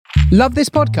Love this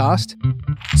podcast?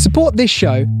 Support this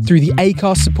show through the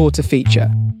Acast supporter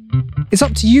feature. It's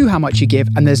up to you how much you give,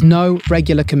 and there's no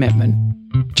regular commitment.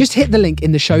 Just hit the link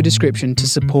in the show description to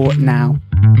support now.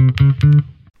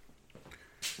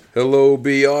 Hello,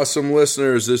 Be Awesome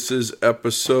listeners. This is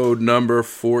episode number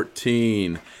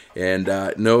 14. And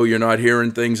no, you're not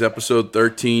hearing things. Episode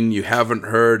 13, you haven't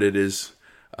heard. It is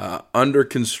under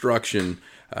construction.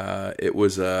 It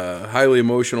was highly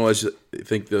emotional. As I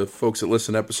think the folks that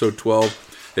listen to episode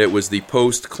 12, it was the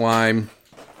post-climb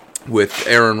with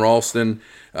Aaron Ralston.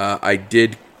 I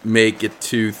did make it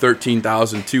to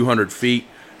 13,200 feet,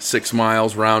 6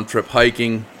 miles round-trip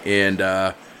hiking,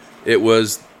 and it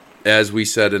was, as we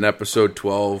said in episode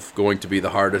 12, going to be the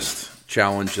hardest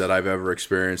challenge that I've ever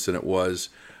experienced, and it was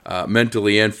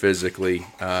mentally and physically.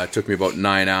 It took me about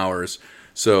 9 hours.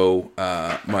 So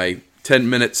my 10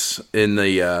 minutes in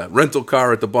the rental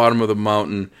car at the bottom of the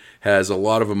mountain has a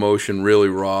lot of emotion, really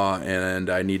raw, and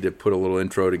I need to put a little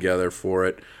intro together for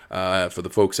it for the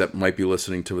folks that might be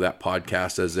listening to that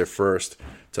podcast as their first,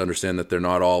 to understand that they're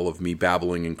not all of me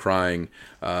babbling and crying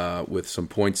with some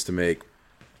points to make.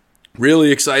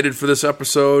 Really excited for this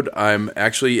episode. I'm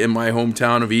actually in my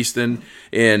hometown of Easton,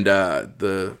 and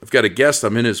I've got a guest.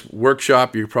 I'm in his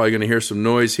workshop. You're probably going to hear some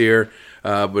noise here,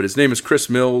 but his name is Chris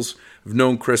Mills. I've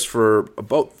known Chris for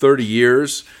about 30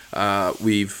 years.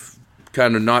 We've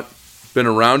kind of not been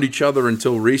around each other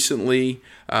until recently,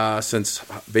 since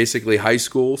basically high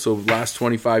school. So the last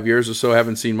 25 years or so,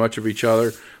 haven't seen much of each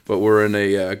other, but we're in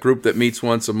a group that meets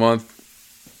once a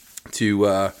month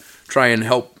to try and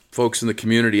help folks in the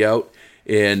community out.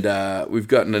 And we've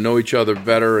gotten to know each other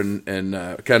better and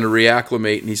kind of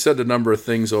reacclimate. And he said a number of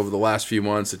things over the last few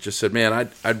months that just said,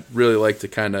 man, I'd really like to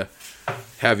kind of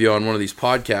have you on one of these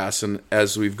podcasts. And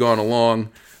as we've gone along,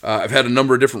 I've had a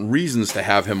number of different reasons to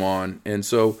have him on. And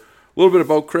so a little bit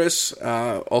about Chris,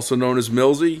 also known as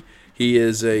Millsy. He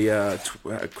is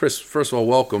Chris, first of all,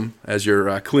 welcome as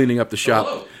you're cleaning up the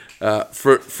shop.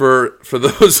 For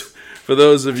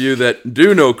those of you that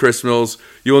do know Chris Mills,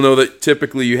 you will know that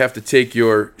typically you have to take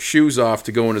your shoes off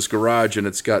to go in his garage, and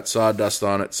it's got sawdust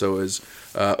on it, so his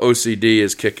OCD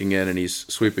is kicking in, and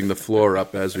he's sweeping the floor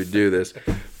up as we do this.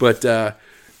 But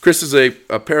Chris is a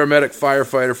paramedic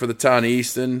firefighter for the town of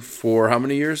Easton for how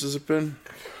many years has it been?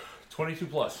 22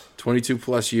 plus. 22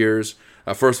 plus years.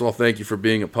 First of all, thank you for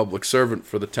being a public servant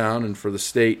for the town and for the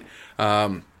state.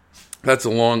 That's a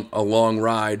long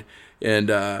ride,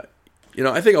 and I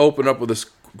think I'll open up with this.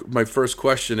 My first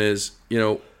question is,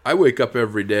 I wake up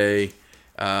every day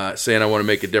saying I want to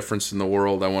make a difference in the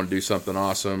world. I want to do something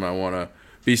awesome. I want to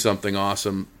be something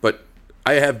awesome. But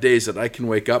I have days that I can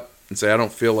wake up and say I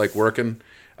don't feel like working.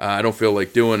 I don't feel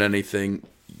like doing anything.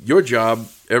 Your job,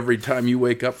 every time you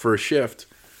wake up for a shift,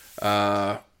 you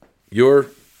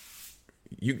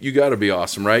got to be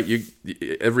awesome, right?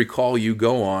 Every call you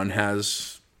go on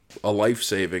has a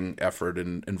life-saving effort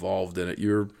involved in it.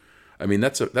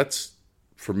 That's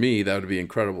for me, that would be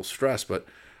incredible stress, but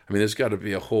there's got to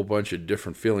be a whole bunch of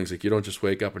different feelings. Like, you don't just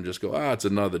wake up and just go, it's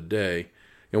another day.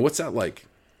 What's that like?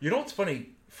 It's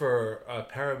funny for a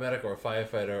paramedic or a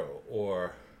firefighter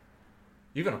or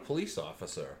even a police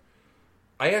officer.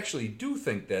 I actually do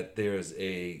think that there's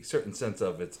a certain sense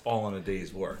of it's all in a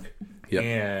day's work.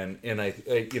 Yep. And I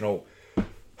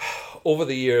over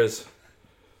the years,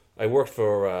 I worked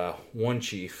for one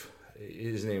chief.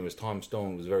 His name was Tom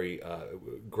Stone. He was a very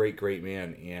great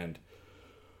man, and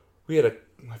we had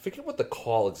I forget what the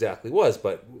call exactly was,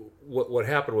 but what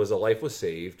happened was a life was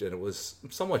saved, and it was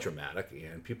somewhat dramatic,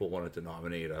 and people wanted to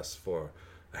nominate us for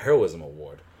a heroism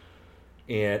award.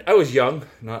 And I was young,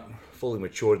 not fully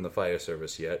matured in the fire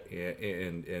service yet,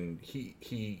 and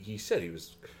he said he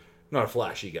was not a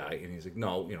flashy guy, and he's like,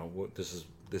 no, this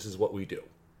is what we do.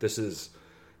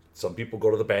 Some people go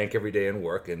to the bank every day and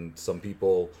work, and some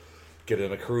people get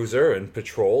in a cruiser and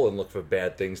patrol and look for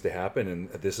bad things to happen, and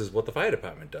this is what the fire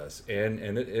department does, and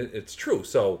it's true.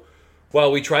 So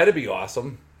while we try to be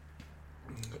awesome,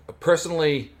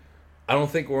 personally, I don't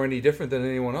think we're any different than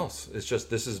anyone else. It's just,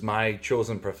 this is my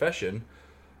chosen profession.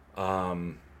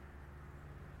 Feel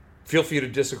free to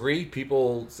disagree.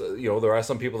 People, there are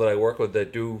some people that I work with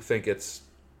that do think it's,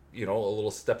 a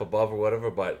little step above or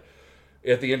whatever, but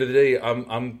at the end of the day,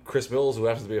 I'm Chris Mills, who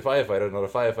happens to be a firefighter, not a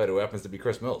firefighter who happens to be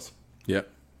Chris Mills. Yeah,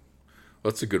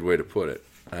 that's a good way to put it.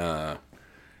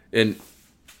 And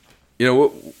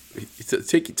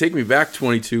take me back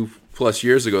 22 plus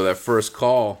years ago. That first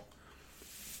call,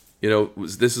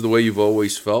 this is the way you've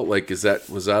always felt? Like,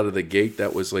 was out of the gate?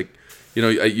 That was like,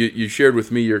 you shared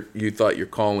with me you thought your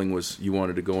calling was you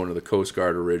wanted to go into the Coast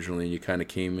Guard originally, and you kind of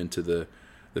came into the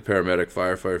paramedic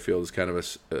firefighter field as kind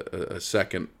of a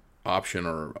second option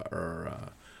or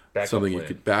Backup something plan. you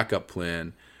could backup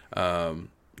plan.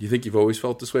 You think you've always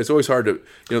felt this way? It's always hard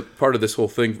to, part of this whole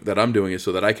thing that I'm doing is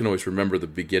so that I can always remember the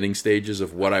beginning stages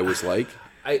of what I was like.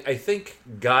 I think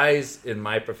guys in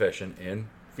my profession and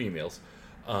females,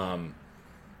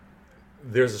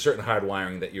 there's a certain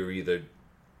hardwiring that you're either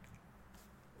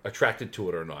attracted to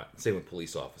it or not. Same with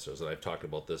police officers, and I've talked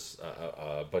about this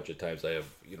a bunch of times. I have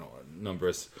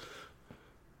numerous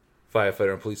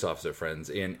firefighter and police officer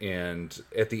friends, and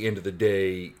at the end of the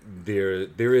day,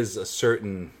 there is a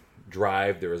certain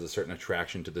drive, there is a certain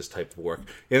attraction to this type of work,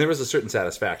 and there is a certain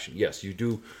satisfaction. Yes, you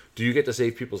do. Do you get to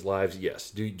save people's lives?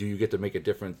 Yes. Do you get to make a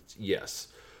difference? Yes.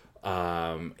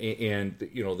 And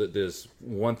there's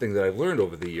one thing that I've learned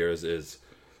over the years is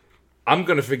I'm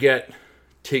going to forget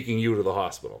taking you to the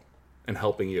hospital and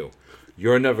helping you.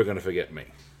 You're never going to forget me.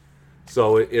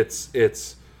 So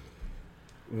it's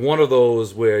one of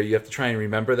those where you have to try and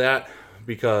remember that,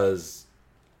 because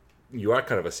you are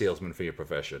kind of a salesman for your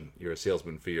profession. You're a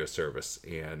salesman for your service.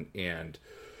 And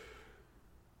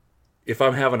if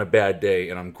I'm having a bad day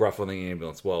and I'm gruffing the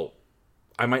ambulance, well,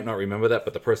 I might not remember that,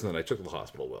 but the person that I took to the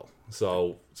hospital will.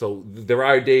 So there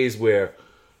are days where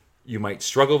you might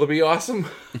struggle to be awesome.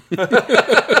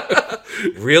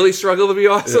 Really struggle to be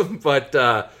awesome. But,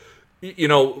 I'm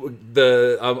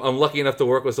lucky enough to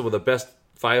work with some of the best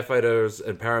firefighters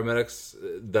and paramedics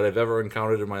that I've ever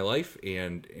encountered in my life.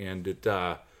 And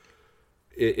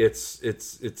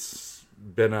it's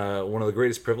been one of the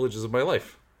greatest privileges of my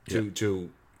life to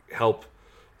help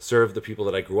serve the people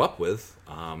that I grew up with,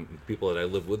 people that I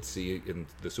live with, see in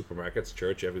the supermarkets,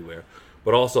 church, everywhere,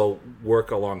 but also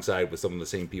work alongside with some of the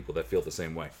same people that feel the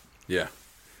same way. Yeah,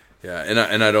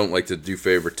 and I don't like to do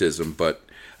favoritism, but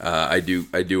I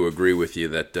do agree with you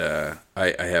that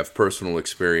I have personal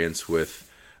experience with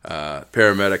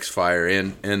paramedics, fire,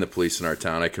 and the police in our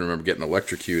town. I can remember getting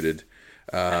electrocuted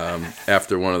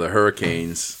after one of the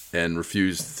hurricanes and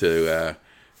refused to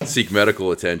seek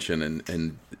medical attention,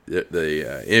 and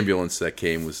the ambulance that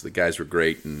came the guys were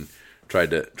great and tried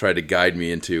to guide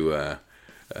me into a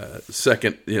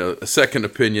second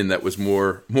opinion that was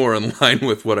more in line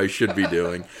with what I should be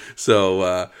doing.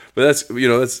 So, but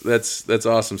that's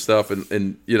awesome stuff,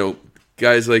 and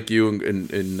guys like you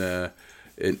and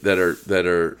that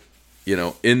are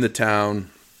in the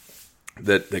town,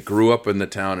 that grew up in the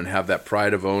town and have that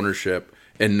pride of ownership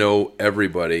and know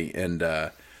everybody, and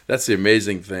that's the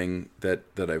amazing thing that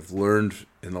I've learned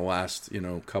in the last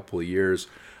couple of years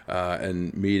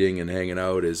and meeting and hanging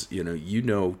out is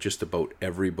just about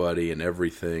everybody and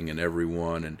everything and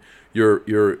everyone, and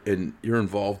you're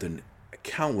involved in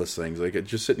countless things. Like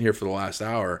just sitting here for the last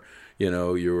hour,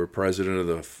 you were president of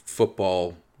the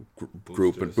football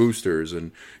group and boosters,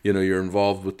 and you're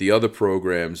involved with the other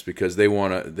programs because they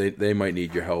might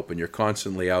need your help, and you're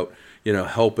constantly out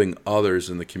helping others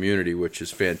in the community, which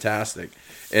is fantastic.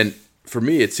 And for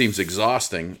me it seems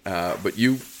exhausting, but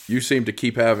you seem to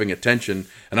keep having attention,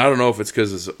 and I don't know if it's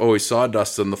because there's always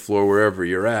sawdust on the floor wherever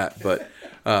you're at, but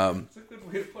That's a good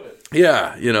way to put it.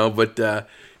 yeah, but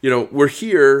we're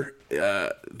here.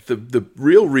 The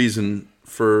real reason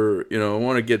for I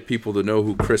want to get people to know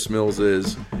who Chris Mills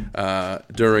is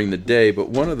during the day, but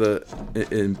one of the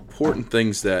important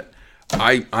things that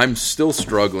I'm still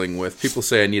struggling with, people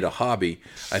say I need a hobby.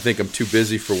 I think I'm too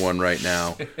busy for one right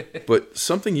now, but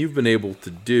something you've been able to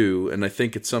do, and I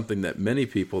think it's something that many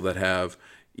people that have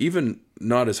even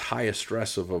not as high a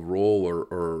stress of a role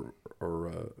or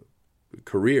a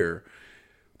career,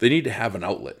 they need to have an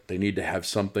outlet. They need to have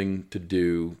something to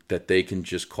do that they can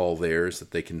just call theirs,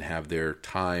 that they can have their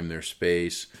time, their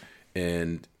space,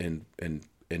 and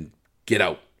get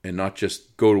out and not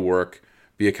just go to work,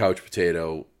 be a couch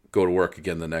potato, go to work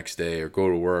again the next day, or go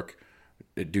to work,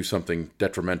 do something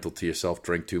detrimental to yourself,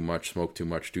 drink too much, smoke too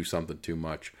much, do something too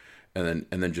much, and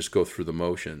then just go through the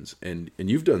motions. And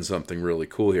you've done something really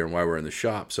cool here and why we're in the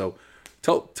shop. So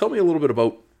tell me a little bit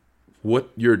about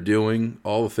what you're doing,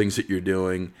 all the things that you're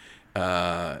doing.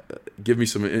 Give me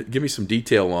some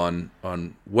detail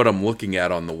on what I'm looking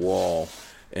at on the wall,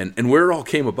 and where it all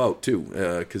came about too,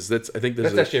 because that's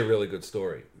actually a really good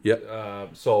story.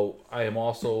 Yep. So I am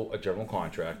also a general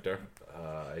contractor.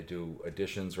 I do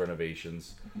additions,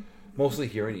 renovations, mostly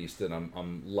here in Easton.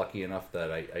 I'm lucky enough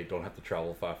that I don't have to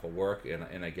travel far for work,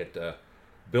 and I get to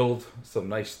build some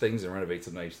nice things and renovate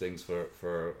some nice things for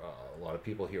a lot of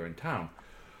people here in town.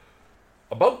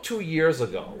 About 2 years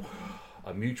ago,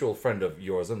 a mutual friend of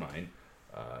yours and mine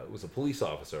was a police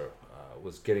officer,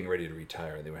 was getting ready to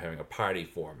retire, and they were having a party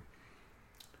for him.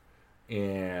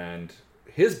 And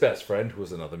his best friend, who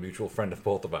was another mutual friend of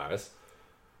both of ours,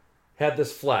 had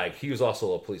this flag. He was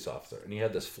also a police officer, and he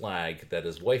had this flag that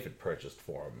his wife had purchased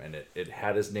for him, and it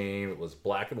had his name. It was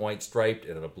black and white striped,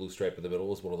 and had a blue stripe in the middle. It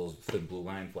was one of those thin blue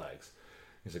line flags.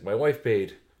 He's like, my wife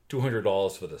paid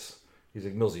 $200 for this. He's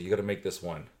like, Millsy, you got to make this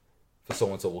one for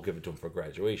so-and-so. We'll give it to him for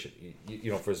graduation,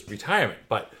 for his retirement.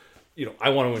 But, I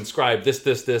want to inscribe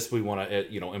this. We want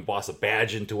to, emboss a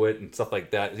badge into it and stuff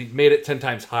like that. He made it 10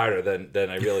 times harder than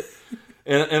I really...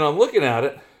 and I'm looking at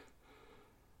it,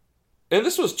 and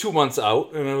this was 2 months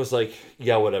out, and I was like,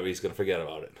 yeah, whatever, he's going to forget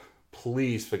about it.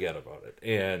 Please forget about it.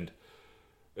 And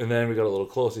then we got a little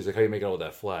closer. He's like, how are you making out with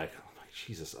that flag? I'm like,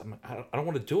 Jesus, I don't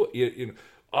want to do it.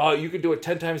 You can do it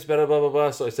 10 times better, blah, blah,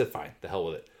 blah. So I said, fine, the hell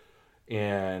with it.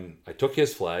 And I took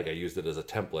his flag. I used it as a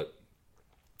template.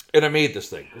 And I made this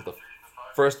thing. It was the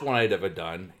first one I'd ever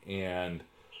done. And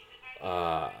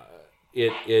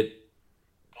it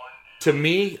to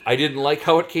me, I didn't like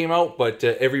how it came out. But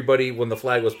to everybody, when the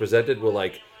flag was presented, were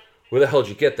like, where the hell did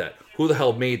you get that? Who the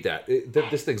hell made that?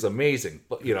 This thing's amazing.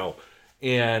 But,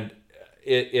 and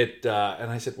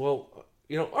and I said, well,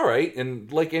 all right.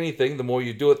 And like anything, the more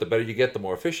you do it, the better you get, the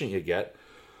more efficient you get.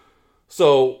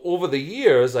 So over the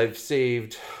years, I've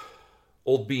saved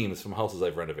old beams from houses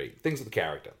I've renovated. Things with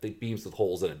character. Beams with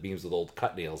holes in it, beams with old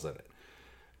cut nails in it.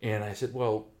 And I said,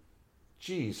 well,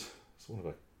 geez. So one of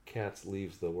the cats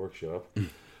leaves the workshop.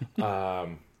 A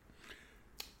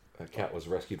cat was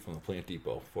rescued from the plant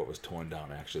depot before it was torn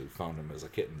down. I actually found him as a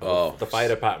kitten. The fire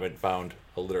department found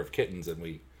a litter of kittens,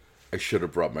 and I should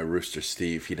have brought my rooster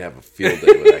Steve. He'd have a field day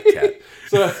with that cat.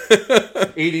 So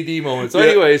ADD moment. So,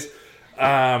 anyways,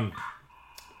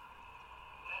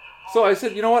 so I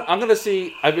said, you know what? I'm gonna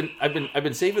see. I've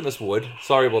been saving this wood.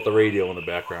 Sorry about the radio in the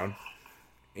background.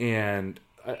 And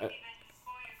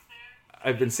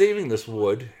I've been saving this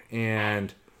wood,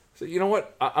 and so you know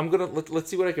what? I'm gonna let's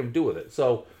see what I can do with it.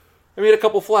 So I made a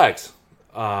couple flags.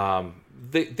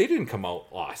 They didn't come out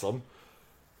awesome,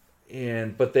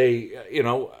 but they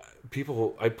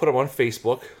people, I put them on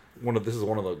Facebook. This is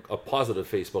a positive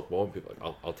Facebook moment. People are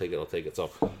like, I'll take it.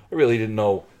 So I really didn't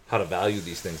know how to value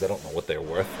these things. I don't know what they're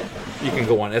worth. You can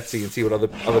go on Etsy and see what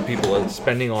other people are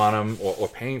spending on them or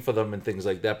paying for them and things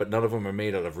like that. But none of them are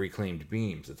made out of reclaimed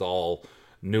beams. It's all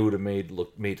new to made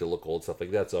to look old, stuff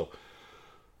like that. So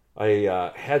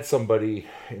I had somebody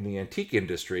in the antique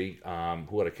industry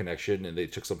who had a connection, and they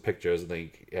took some pictures and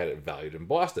they had it valued in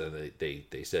Boston. And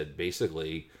they said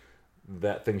basically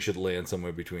that thing should land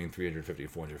somewhere between $350 and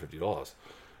 $450. I was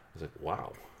like,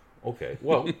 wow, okay.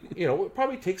 Well, it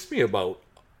probably takes me about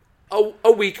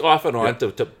a week off and on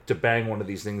to bang one of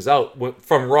these things out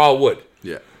from raw wood.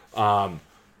 Yeah. So I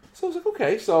was like,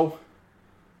 okay. So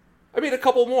I made a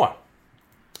couple more,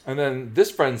 and then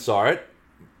this friend saw it,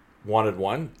 wanted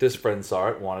one. This friend saw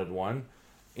it, wanted one,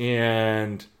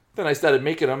 and then I started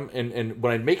making them, and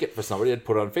when I'd make it for somebody, I'd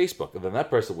put it on Facebook. And then that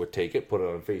person would take it, put it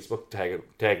on Facebook,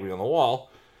 tag me on the wall.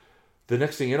 The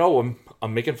next thing you know,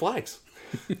 I'm making flags.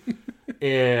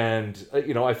 And,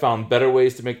 I found better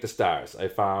ways to make the stars. I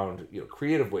found,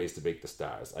 creative ways to make the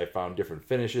stars. I found different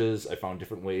finishes. I found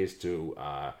different ways to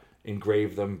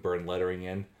engrave them, burn lettering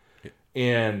in.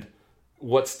 And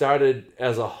what started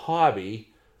as a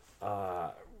hobby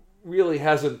really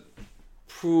hasn't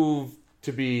proved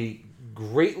to be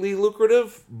greatly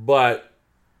lucrative, but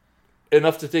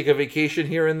enough to take a vacation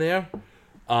here and there,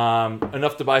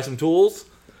 enough to buy some tools,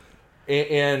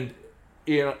 and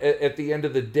at the end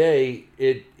of the day,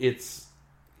 it's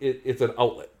an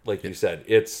outlet, like you said.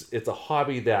 It's a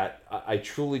hobby that I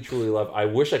truly love. I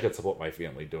wish I could support my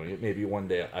family doing it. Maybe one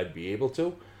day I'd be able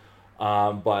to,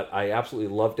 but I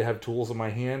absolutely love to have tools in my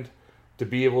hand. To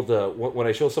be able to, when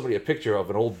I show somebody a picture of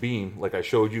an old beam, like I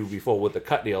showed you before with the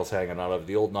cut nails hanging out of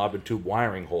the old knob and tube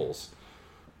wiring holes,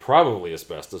 probably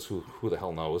asbestos, who the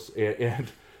hell knows,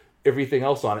 and everything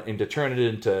else on it, and to turn it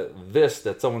into this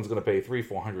that someone's going to pay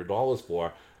 $300-400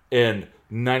 for, and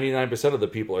 99% of the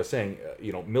people are saying,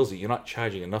 Millsy, you're not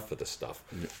charging enough for this stuff.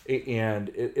 And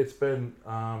it's been,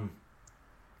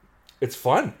 it's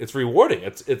fun, it's rewarding,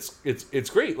 it's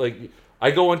great. Like,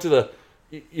 I go into the,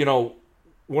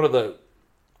 one of the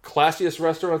classiest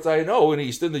restaurants I know in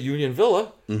Easton, the Union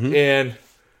Villa, and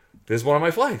there's one of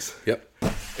my flags. Yep.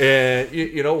 And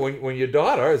when your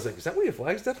daughter is like, "Is that one of your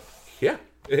flags, Dad?" Yeah,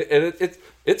 and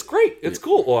it's great. It's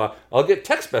cool. Or I'll get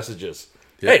text messages.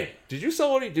 Yep. Hey, did you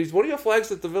sell one of your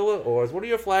flags at the Villa, or is one of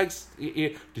your flags?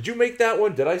 Did you make that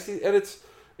one? Did I see? And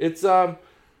it's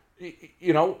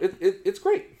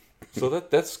great. So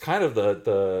that's kind of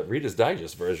the Reader's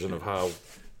Digest version of how.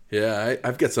 Yeah,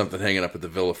 I've got something hanging up at the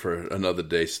Villa for another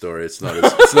day story. It's not as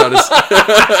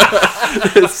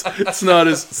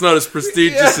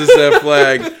prestigious as that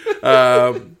flag.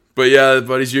 But yeah,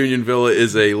 Buddy's Union Villa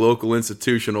is a local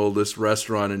institution, oldest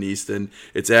restaurant in Easton.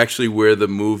 It's actually where the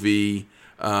movie,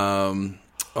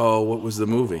 what was the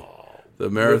movie? The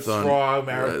marathon.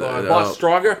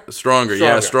 Stronger.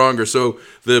 Yeah, Stronger. So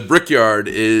the Brickyard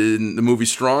in the movie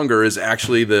Stronger is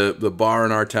actually the bar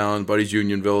in our town, Buddy's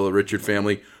Union Villa, the Richard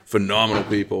family, phenomenal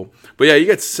people. But yeah, you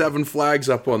got 7 flags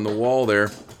up on the wall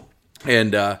there,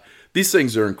 and these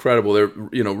things are incredible. They're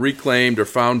reclaimed or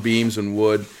found beams and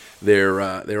wood.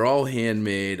 They're all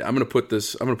handmade. I'm gonna put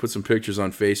some pictures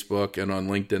on Facebook and on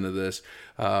LinkedIn of this.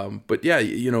 But yeah,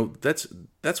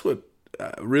 that's what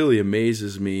really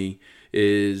amazes me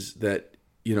is that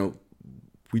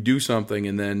we do something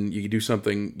and then you do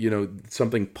something.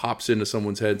 Something pops into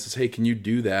someone's head and says, "Hey, can you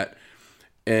do that?"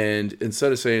 And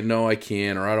instead of saying no, I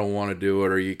can't, or I don't want to do it,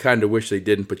 or you kind of wish they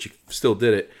didn't, but you still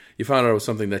did it, you found out it was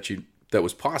something that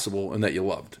was possible and that you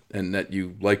loved and that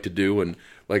you like to do. And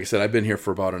like I said, I've been here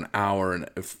for about an hour, and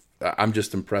I'm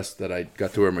just impressed that I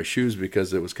got to wear my shoes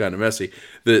because it was kind of messy.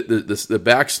 The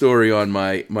backstory on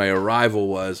my arrival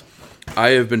was I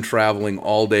have been traveling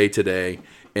all day today,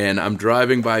 and I'm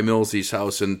driving by Millsy's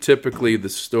house, and typically the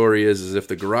story is if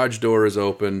the garage door is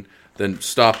open, then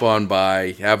stop on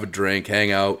by, have a drink,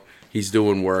 hang out. He's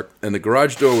doing work, and the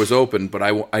garage door was open, but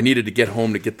I needed to get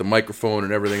home to get the microphone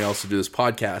and everything else to do this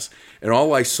podcast, and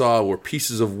all I saw were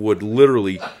pieces of wood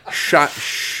literally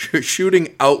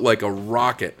shooting out like a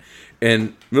rocket.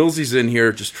 And Millsy's in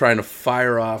here just trying to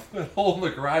fire off. The hole in the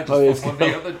garage is from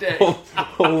the other day.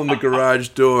 Hole in the garage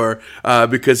door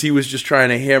because he was just trying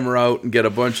to hammer out and get a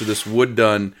bunch of this wood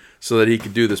done so that he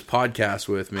could do this podcast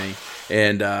with me.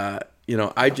 And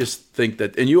I just think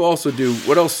that. And you also do.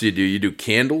 What else do you do? You do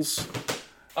candles.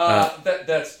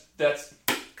 That's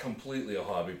completely a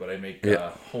hobby, but I make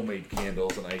homemade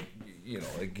candles, and I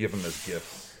give them as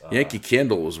gifts. Yankee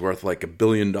Candle was worth like $1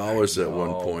 billion at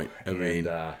one point.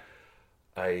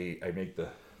 I make the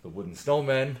wooden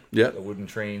snowmen, the wooden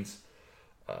trains.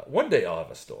 One day I'll have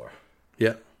a store.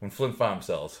 Yeah. When Flint Farm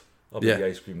sells, I'll be the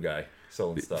ice cream guy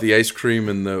selling stuff. The ice cream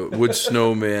and the wood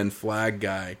snowman flag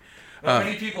guy. Not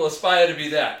many people aspire to be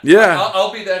that. Yeah.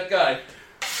 I'll be that guy.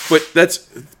 But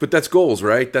that's goals,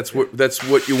 right? That's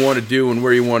what you want to do and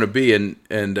where you want to be. And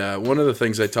one of the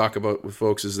things I talk about with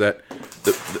folks is that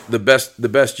the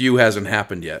best you hasn't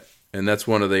happened yet, and that's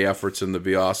one of the efforts in the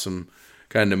Be Awesome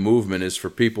kind of movement is for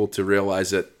people to realize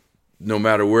that no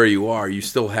matter where you are, you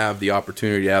still have the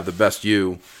opportunity to have the best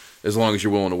you, as long as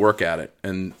you're willing to work at it.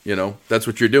 And that's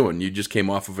what you're doing. You just came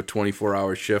off of a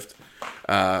 24-hour shift,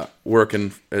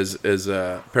 working as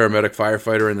a paramedic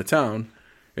firefighter in the town.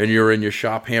 And you're in your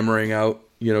shop hammering out,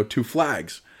 2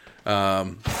 flags.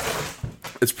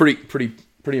 It's pretty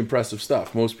impressive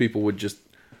stuff. Most people would just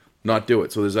not do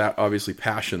it. So there's obviously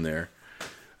passion there.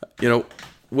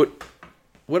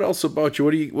 What else about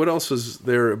you? What else is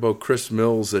there about Chris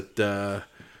Mills that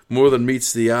more than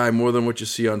meets the eye, more than what you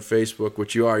see on Facebook?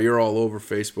 Which you're all over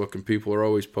Facebook, and people are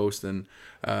always posting,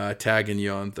 tagging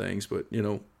you on things. But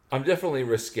I'm definitely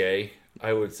risque.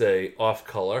 I would say off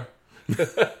color.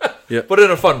 Yeah. But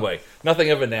in a fun way. Nothing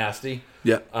ever nasty.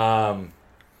 Yeah. I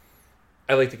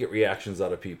like to get reactions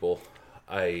out of people.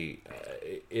 The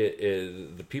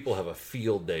people have a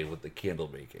field day with the candle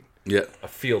making. Yeah. A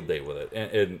field day with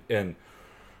it. And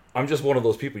I'm just one of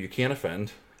those people you can't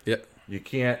offend. Yeah. You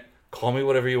can't call me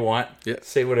whatever you want. Yeah.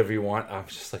 Say whatever you want. I'm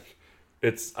just like,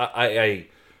 I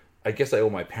guess I owe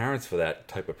my parents for that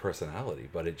type of personality,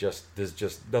 but there's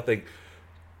just nothing.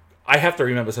 I have to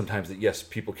remember sometimes that yes,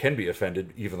 people can be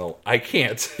offended, even though I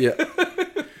can't. Yeah.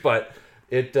 But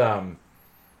it's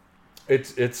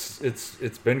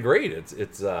been great.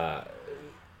 It's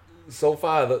so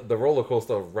far the roller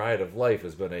coaster ride of life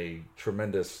has been a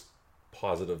tremendous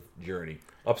positive journey.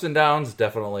 Ups and downs,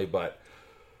 definitely, but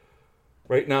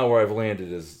right now where I've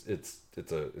landed is it's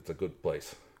a good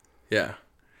place. Yeah.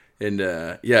 And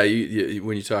you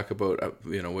when you talk about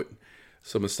what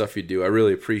some of the stuff you do, I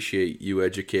really appreciate you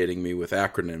educating me with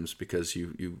acronyms, because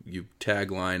you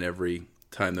tagline every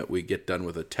time that we get done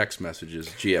with a text message is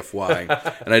GFY,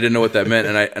 and I didn't know what that meant,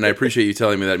 and I appreciate you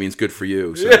telling me that means good for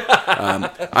you. So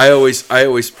I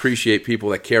always appreciate people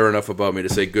that care enough about me to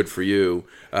say good for you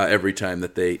every time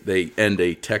that they end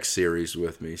a text series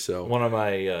with me. So one of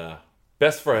my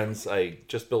best friends, I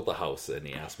just built a house, and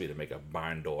he asked me to make a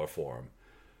barn door for him,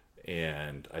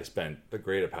 and I spent the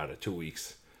greater part of 2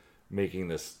 weeks making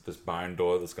this barn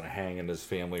door that's going to hang in his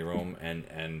family room,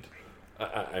 and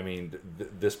I mean,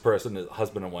 this person,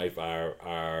 husband and wife,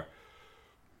 are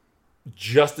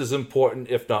just as important,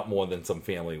 if not more, than some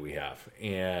family we have.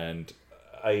 And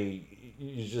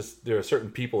there are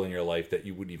certain people in your life that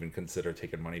you wouldn't even consider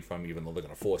taking money from, even though they're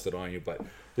going to force it on you. But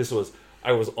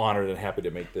I was honored and happy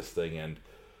to make this thing, and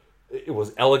it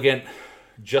was elegant,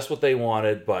 just what they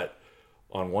wanted. But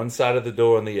on one side of the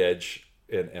door on the edge,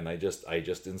 and I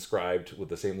just inscribed with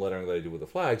the same lettering that I do with the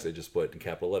flags. I just put in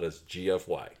capital letters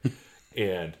GFY,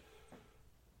 and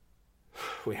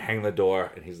we hang the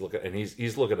door, and he's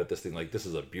looking at this thing like, this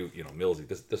is a beaut, Millsy,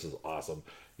 this is awesome.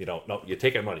 No, you're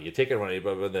taking money,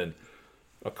 but then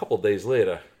a couple days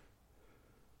later,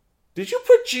 did you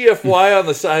put GFY on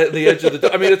the side, the edge of the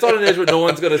door? I mean, it's on an edge where no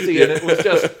one's going to see it. It was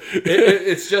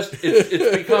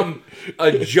it's become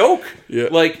a joke. Yeah.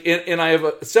 Like, and I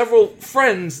have several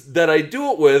friends that I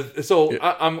do it with, so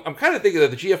Yeah. I'm kind of thinking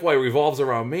that the GFY revolves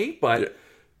around me, but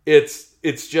Yeah.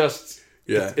 it's just.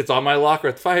 Yeah. It's on my locker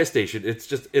at the fire station.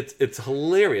 It's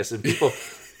hilarious, and people.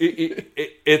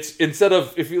 It's instead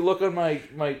of, if you look on my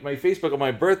Facebook on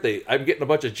my birthday, I'm getting a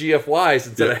bunch of GFYs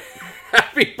instead of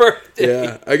happy birthday.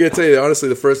 Yeah, I gotta tell you, honestly,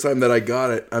 the first time that I got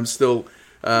it, I'm still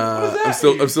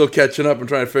catching up and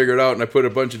trying to figure it out. And I put a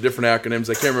bunch of different acronyms.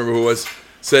 I can't remember who it was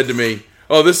said to me,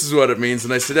 "Oh, this is what it means,"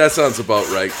 and I said, "That sounds about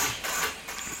right."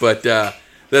 But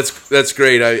that's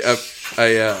great.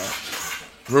 I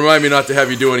remind me not to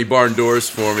have you do any barn doors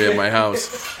for me at my house.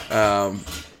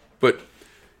 But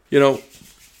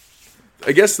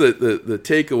I guess the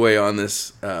takeaway on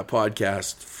this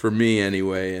podcast, for me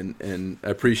anyway, and I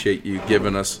appreciate you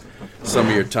giving us some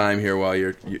of your time here while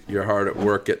you're hard at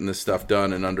work getting this stuff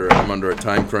done, and I'm under a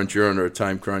time crunch, you're under a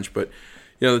time crunch. But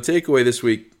the takeaway this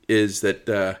week is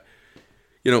that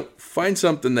find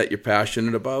something that you're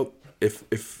passionate about.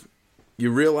 If you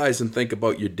realize and think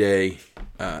about your day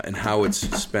and how it's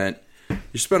spent,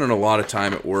 you're spending a lot of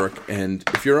time at work, and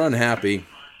if you're unhappy,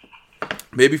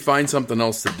 maybe find something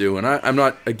else to do. And I'm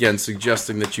not, again,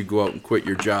 suggesting that you go out and quit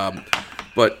your job,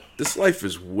 but this life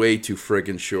is way too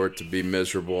friggin' short to be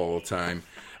miserable all the time.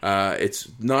 It's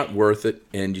not worth it,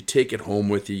 and you take it home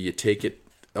with you. You take it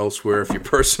elsewhere. If you're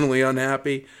personally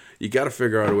unhappy, you got to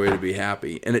figure out a way to be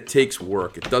happy, and it takes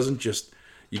work.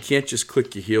 You can't just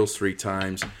click your heels 3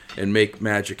 times and make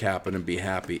magic happen and be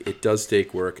happy. It does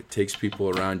take work. It takes people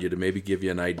around you to maybe give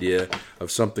you an idea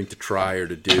of something to try or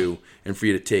to do, and for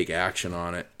you to take action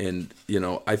on it. And,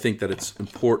 I think that it's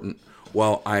important,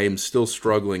 while I am still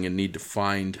struggling and need to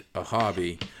find a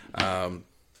hobby,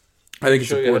 I think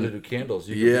it's important. You how to do candles.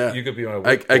 You could be my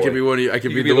wick I boy. could be one of you. I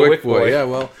could be the wick boy. Yeah,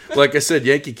 well, like I said,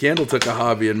 Yankee Candle took a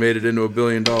hobby and made it into $1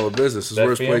 billion business. It's the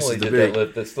worst place to be.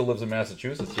 That still lives in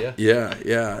Massachusetts. Yeah.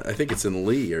 Yeah. I think it's in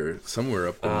Lee or somewhere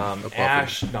up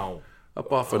off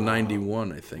of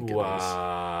 91. I think it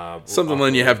is. Something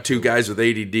when you have 2 guys with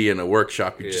ADD in a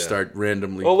workshop, you just start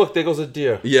randomly. Oh, look, there goes a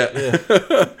deer.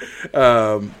 Yeah.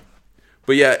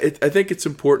 But yeah, I think it's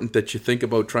important that you think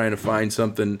about trying to find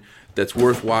something that's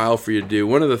worthwhile for you to do.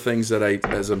 One of the things that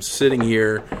as I'm sitting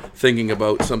here thinking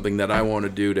about something that I want to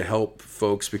do to help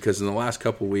folks, because in the last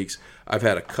couple of weeks, I've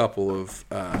had a couple of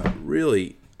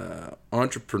really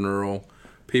entrepreneurial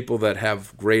people that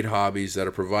have great hobbies that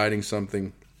are providing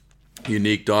something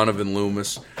unique. Donovan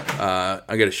Loomis, I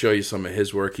got to show you some of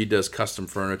his work. He does custom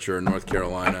furniture in North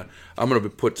Carolina. I'm going to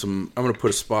put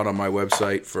a spot on my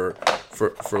website for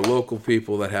local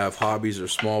people that have hobbies or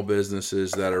small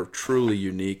businesses that are truly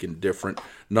unique and different.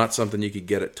 Not something you could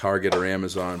get at Target or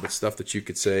Amazon, but stuff that you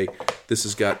could say, this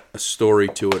has got a story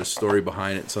to it, a story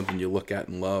behind it, something you look at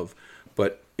and love.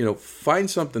 But find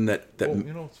something that.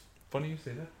 It's funny you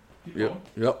say that. Yeah.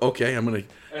 Okay. I'm gonna.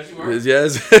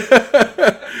 Yes.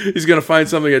 He's gonna find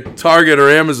something at Target or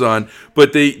Amazon.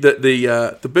 But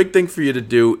the big thing for you to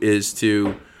do is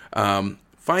to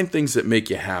find things that make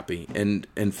you happy, and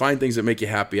find things that make you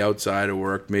happy outside of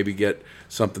work. Maybe get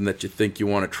something that you think you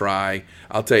want to try.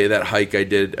 I'll tell you, that hike I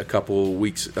did a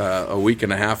week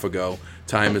and a half ago.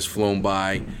 Time has flown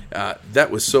by.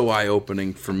 That was so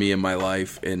eye-opening for me in my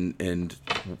life, and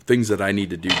things that I need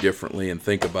to do differently and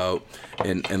think about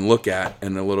and look at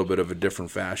in a little bit of a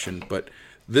different fashion. But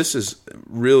this is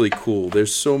really cool.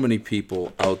 There's so many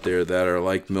people out there that are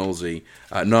like Millsy,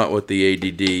 not with the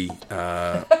ADD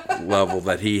level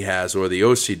that he has, or the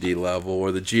OCD level,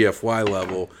 or the GFY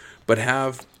level, but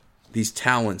have these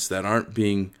talents that aren't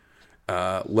being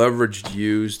leveraged,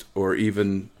 used, or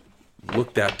even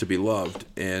looked at to be loved.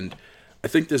 And I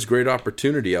think there's great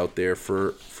opportunity out there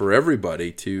for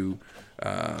everybody to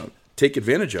take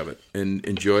advantage of it and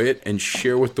enjoy it and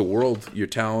share with the world your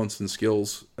talents and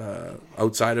skills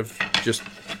outside of just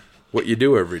what you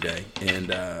do every day.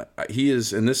 And he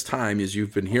is, in this time, as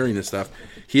you've been hearing this stuff,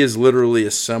 he has literally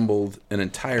assembled an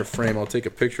entire frame. I'll take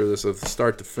a picture of this of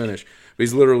start to finish,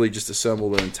 He's literally just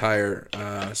assembled an entire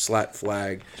slat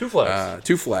flag. 2 flags.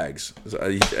 2 flags.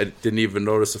 I didn't even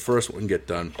notice the first one get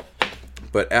done.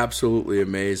 But absolutely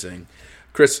amazing.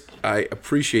 Chris, I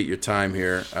appreciate your time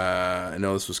here. I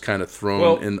know this was kind of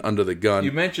thrown in under the gun.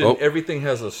 You mentioned everything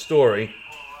has a story.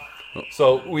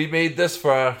 So we made this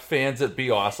for our fans at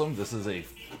Be Awesome. This is a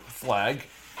flag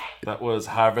that was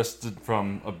harvested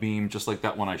from a beam just like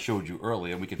that one I showed you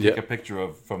earlier. We can take a picture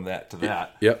of from that to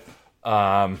that. Yep.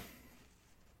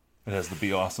 It has the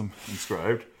Be Awesome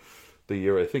inscribed. The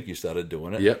year I think you started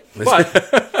doing it. Yep.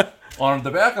 But on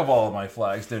the back of all of my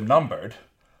flags, they're numbered.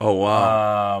 Oh,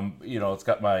 wow. It's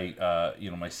got my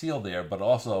my seal there, but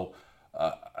also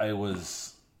I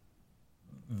was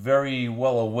very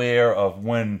well aware of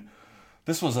when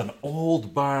this was an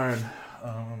old barn.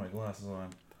 What are my glasses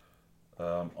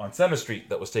on Center Street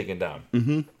that was taken down.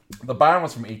 Mm-hmm. The barn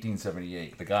was from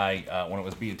 1878. The guy, when it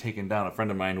was being taken down, a friend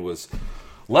of mine was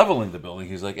leveling the building.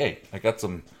 He's like, "Hey, I got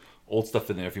some old stuff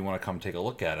in there if you want to come take a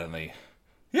look at it." And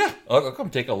I'll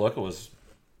come take a look. It was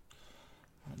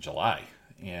July.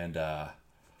 And I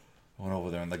went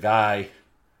over there, and the guy,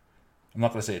 I'm not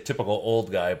going to say a typical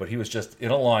old guy, but he was just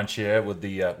in a lawn chair with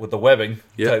the webbing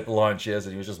type lawn chairs,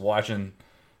 and he was just watching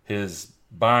his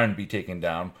barn be taken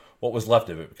down, what was left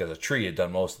of it, because a tree had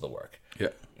done most of the work. Yeah.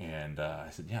 And I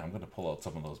said, I'm going to pull out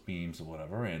some of those beams or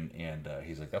whatever, and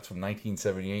he's like, that's from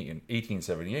 1978 and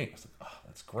 1878. I was like, oh,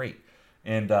 that's great.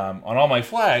 And on all my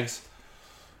flags,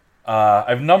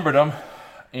 I've numbered them,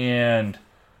 and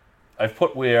I've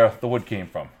put where the wood came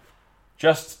from.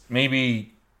 Just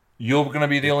maybe you're going to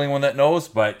be the only one that knows,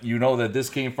 but you know that this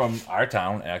came from our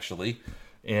town, actually.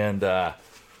 And I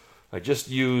just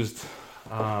used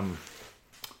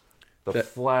the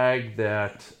flag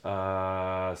that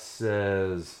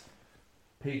says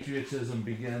patriotism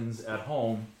begins at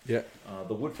home. Yeah.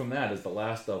 The wood from that is the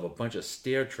last of a bunch of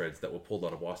stair treads that were pulled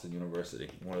out of Boston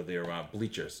University, one of their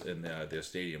bleachers in their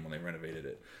stadium when they renovated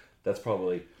it. That's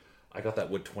probably... I got that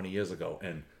wood 20 years ago,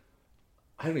 and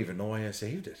I don't even know why I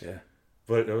saved it. Yeah,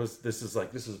 but this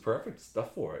is perfect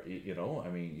stuff for it. You know, I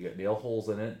mean, you got nail holes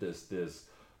in it. There's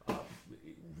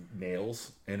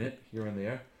nails in it here and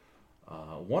there.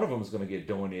 One of them is going to get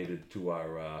donated to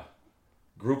our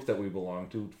group that we belong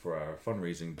to for our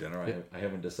fundraising dinner. Yeah. I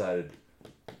haven't decided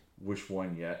which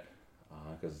one yet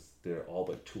because they're all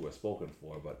but 2 are spoken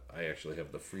for, but I actually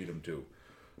have the freedom to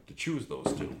choose those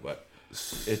 2. But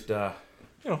it.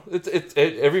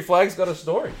 Every flag's got a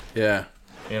story. Yeah.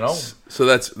 So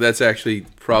that's actually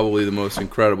probably the most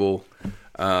incredible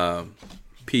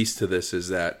piece to this is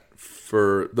that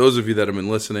for those of you that have been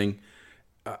listening,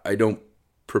 I don't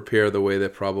prepare the way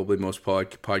that probably most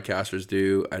podcasters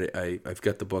do. I've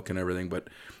got the book and everything, but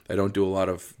I don't do a lot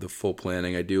of the full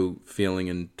planning. I do feeling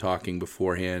and talking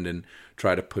beforehand and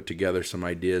try to put together some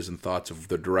ideas and thoughts of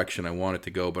the direction I want it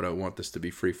to go, but I want this to be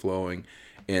free-flowing.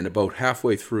 And about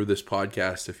halfway through this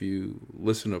podcast, if you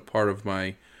listen to part of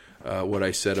my what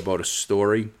I said about a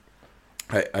story,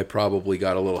 I probably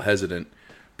got a little hesitant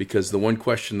because the one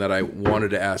question that I wanted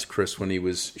to ask Chris when he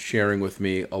was sharing with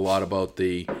me a lot about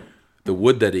the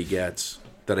wood that he gets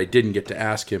that I didn't get to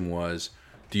ask him was,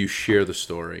 do you share the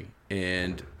story?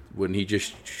 And when he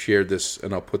just shared this,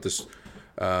 and I'll put this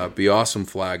Be Awesome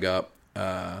flag up,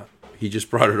 he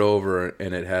just brought it over,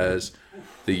 and it has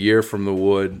the year from the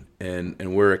wood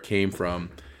and where it came from,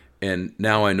 and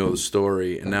now I know the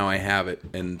story, and now I have it.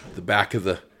 And the back of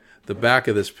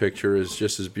this picture is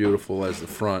just as beautiful as the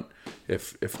front,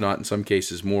 if not in some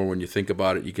cases more. When you think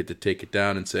about it, you get to take it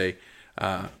down and say,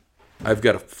 I've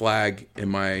got a flag in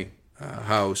my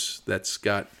house that's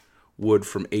got wood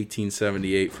from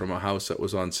 1878 from a house that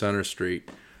was on Center Street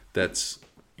that's,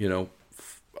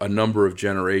 a number of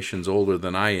generations older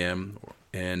than I am,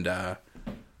 and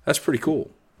that's pretty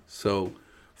cool. So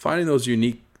finding those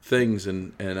unique things,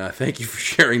 and thank you for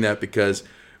sharing that, because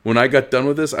when I got done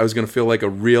with this, I was going to feel like a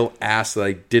real ass that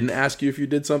I didn't ask you if you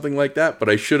did something like that, but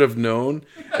I should have known,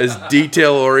 as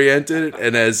detail-oriented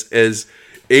and as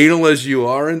anal as you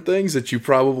are in things, that you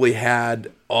probably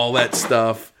had all that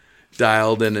stuff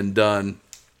dialed in and done.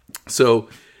 So,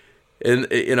 and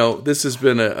this has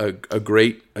been a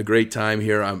great time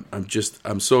here.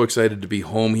 I'm so excited to be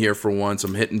home here for once.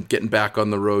 I'm getting back on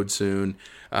the road soon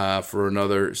for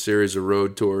another series of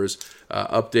road tours.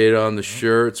 Update on the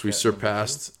shirts. We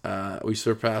surpassed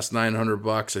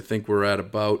 $900. I think we're at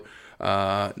about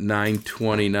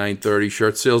 920, 930.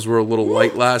 Shirt sales were a little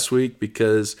light last week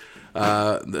because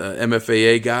the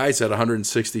MFAA guys had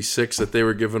 166 that they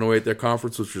were giving away at their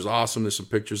conference, which was awesome. There's some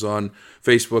pictures on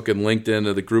Facebook and LinkedIn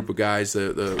of the group of guys,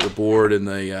 the board, and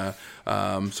the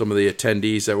some of the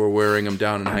attendees that were wearing them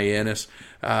down in Hyannis.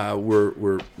 We're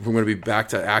going to be back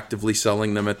to actively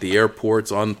selling them at the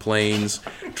airports, on planes,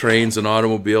 trains, and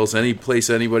automobiles. Any place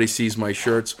anybody sees my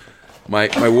shirts.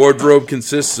 My wardrobe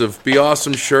consists of Be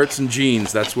Awesome shirts and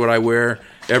jeans. That's what I wear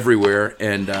everywhere,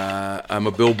 and I'm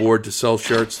a billboard to sell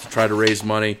shirts to try to raise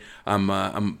money. I'm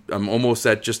almost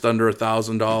at just under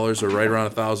 $1,000, or right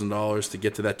around $1,000, to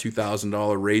get to that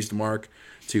 $2,000 raised mark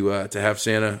to have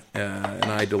Santa and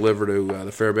I deliver to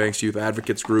the Fairbanks Youth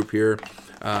Advocates group here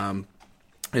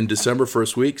in December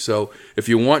first week. So if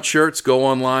you want shirts, go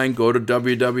online, go to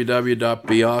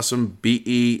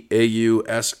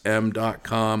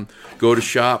www.beawesome.com, go to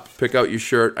shop, pick out your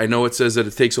shirt. I know it says that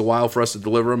it takes a while for us to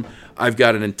deliver them. I've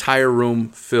got an entire room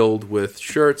filled with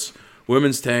shirts,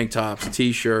 women's tank tops,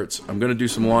 t-shirts. I'm going to do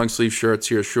some long sleeve shirts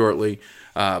here shortly.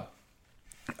 I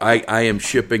am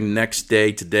shipping next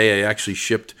day. Today I actually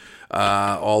shipped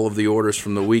all of the orders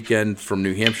from the weekend from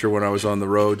New Hampshire when I was on the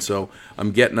road, so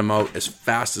I'm getting them out as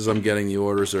fast as I'm getting the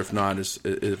orders, or if not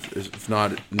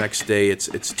next day,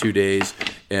 it's 2 days,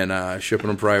 and shipping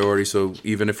them priority. So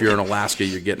even if you're in Alaska,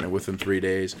 you're getting it within 3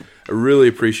 days. I really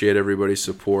appreciate everybody's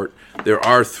support. There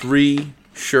are 3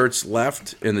 shirts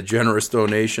left in the generous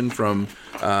donation from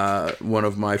one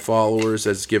of my followers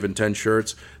that's given 10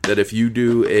 shirts, that if you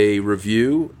do a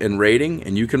review and rating,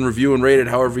 and you can review and rate it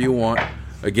however you want.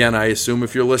 Again, I assume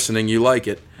if you're listening, you like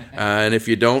it. And if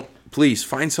you don't, please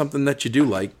find something that you do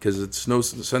like, because it's no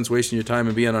sense wasting your time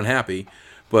and being unhappy.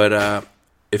 But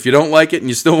if you don't like it and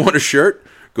you still want a shirt,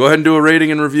 go ahead and do a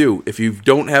rating and review. If you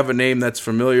don't have a name that's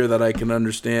familiar that I can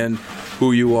understand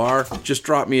who you are, just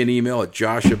drop me an email at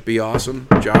josh@beawesome,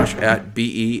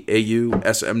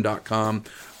 josh@beawsm.com.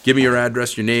 Give me your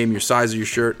address, your name, your size of your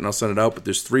shirt, and I'll send it out. But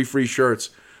there's 3 free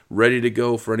shirts ready to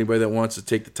go for anybody that wants to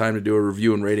take the time to do a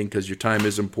review and rating, because your time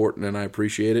is important, and I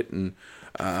appreciate it. And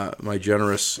my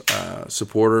generous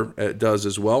supporter does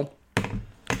as well.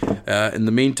 In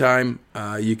the meantime,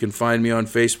 you can find me on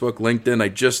Facebook, LinkedIn. I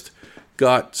just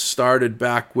got started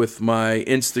back with my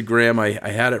Instagram. I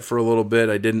had it for a little bit.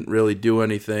 I didn't really do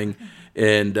anything.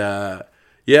 And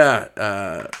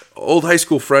old high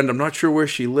school friend, I'm not sure where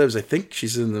she lives. I think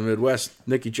she's in the Midwest,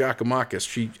 Nikki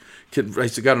Giacomakis. I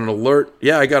got an alert.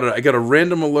 Yeah, I got a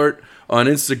random alert on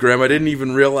Instagram. I didn't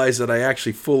even realize that I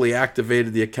actually fully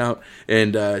activated the account,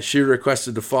 and she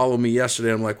requested to follow me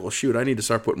yesterday. I'm like, well, shoot, I need to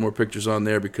start putting more pictures on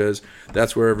there, because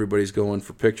that's where everybody's going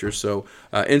for pictures. So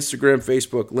Instagram,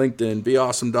 Facebook, LinkedIn,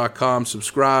 beawesome.com,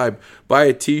 subscribe, buy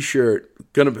a t-shirt.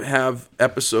 Going to have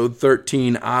episode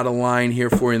 13 out of line here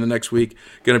for you in the next week.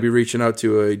 Going to be reaching out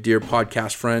to a dear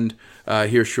podcast friend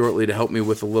here shortly to help me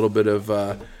with a little bit of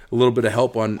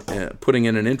help on putting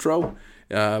in an intro.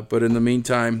 But in the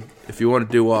meantime, if you want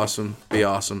to do awesome, be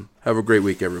awesome. Have a great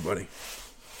week, everybody.